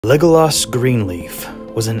Legolas Greenleaf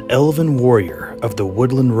was an elven warrior of the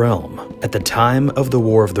Woodland Realm at the time of the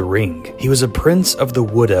War of the Ring. He was a prince of the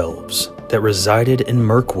Wood Elves that resided in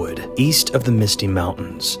Mirkwood, east of the Misty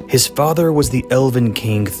Mountains. His father was the Elven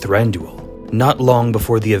King Thranduil. Not long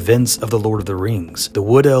before the events of the Lord of the Rings, the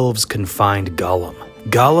Wood Elves confined Gollum.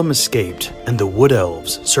 Gollum escaped, and the Wood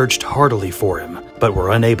Elves searched heartily for him, but were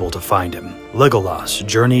unable to find him. Legolas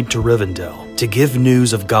journeyed to Rivendell to give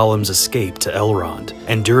news of Gollum's escape to Elrond,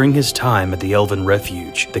 and during his time at the Elven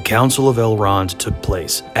Refuge, the Council of Elrond took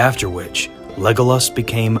place, after which Legolas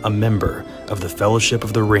became a member of the Fellowship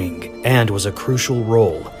of the Ring and was a crucial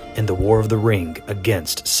role in the War of the Ring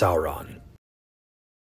against Sauron.